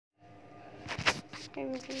Hey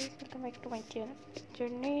guys, welcome back to my channel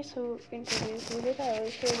journey. So in today's video I will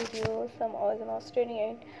share with you some awesome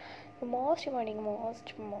Australian and most demanding,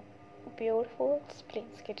 beautiful plain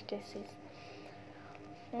skate dresses.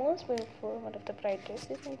 Most beautiful one of the bright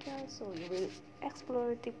dresses right now. So you will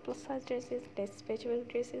explore the plus size dresses, the special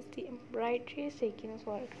dresses, the embroidery sequins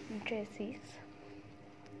work dresses.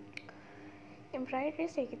 Embroidery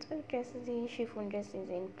sequins work dresses, the chiffon dresses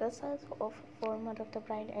in plus size of format of the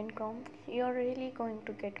bride and groom. You are really going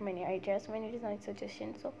to get many ideas, many design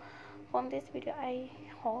suggestions. So from this video I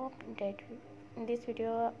hope that in this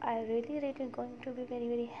video I really going to be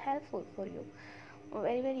very helpful for you,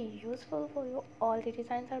 very useful for you. All the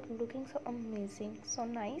designs are looking so amazing, so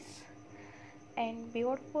nice and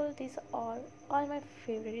beautiful. These are all my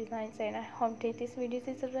favorite designs, and I hope that this video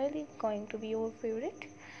is really going to be your favorite.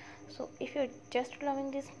 So if you're just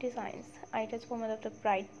loving these designs, I just format of the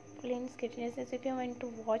bright plain sketches. If you want to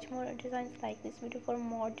watch more designs like this video, for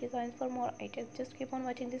more designs, for more ideas, just keep on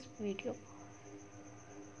watching this video.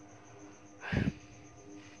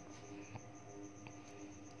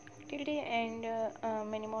 And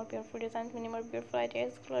many more beautiful designs, many more beautiful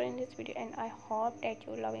ideas explore in this video, and I hope that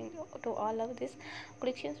you're loving to all of these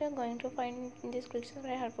collections. You're going to find in this collection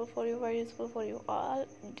very helpful for you, very useful for you. All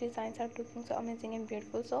designs are looking so amazing and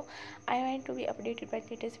beautiful. So I want to be updated by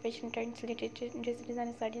latest fashion trends, latest dress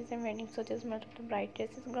design styles and wedding. So just multiple bright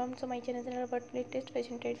dresses grown. So my channel is about latest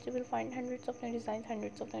fashion trends. You will find hundreds of new designs,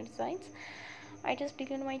 I just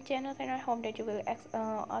begin my channel, and I hope that you will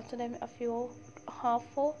answer them a few half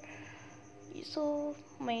for. So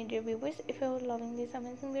my dear viewers, if you are loving this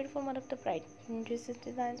amazing beautiful model of the bright dresses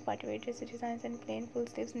designs, party wear dresses designs, and plain full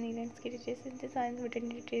sleeves, knee and skitty dresses designs, written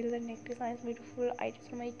details and neck designs, beautiful ideas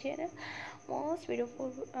from my channel, most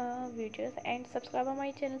beautiful videos, and subscribe on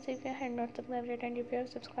my channel. So if you have not subscribed yet, and if you have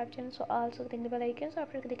subscribed channel, so also click the bell icon. So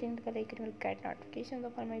after clicking the bell icon, you will get notifications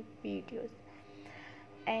of all my videos,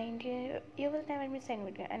 and you will never miss any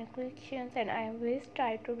video and collections. And I always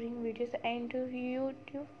try to bring videos and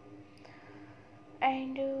YouTube.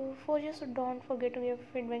 And for just don't forget to give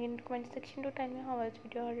feedback in the comment section to tell me how much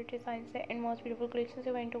video or designs and most beautiful collections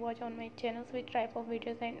you want to watch on my channels, which type of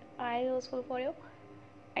videos and are useful for you.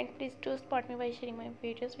 And please do support me by sharing my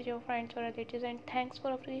videos with your friends or relatives. And thanks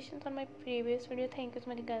for appreciations on my previous video. Thank you so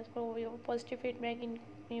much guys for your positive feedback.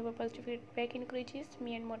 Your positive feedback encourages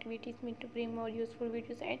me and motivates me to bring more useful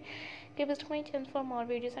videos, and give us to my channel for more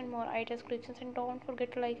videos and more ideas collections. And don't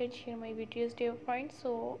forget to like and share my videos to your friends.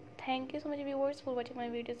 So thank you so much viewers for watching my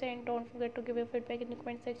videos, and don't forget to give your feedback in the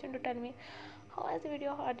comment section to tell me how was the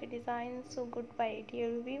video, how the design. So goodbye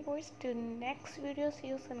dear viewers, till next video. See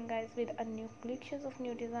you soon guys with a new collections of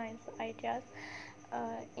new designs ideas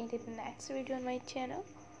in the next video on my channel.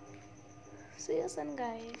 See you soon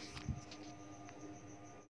guys.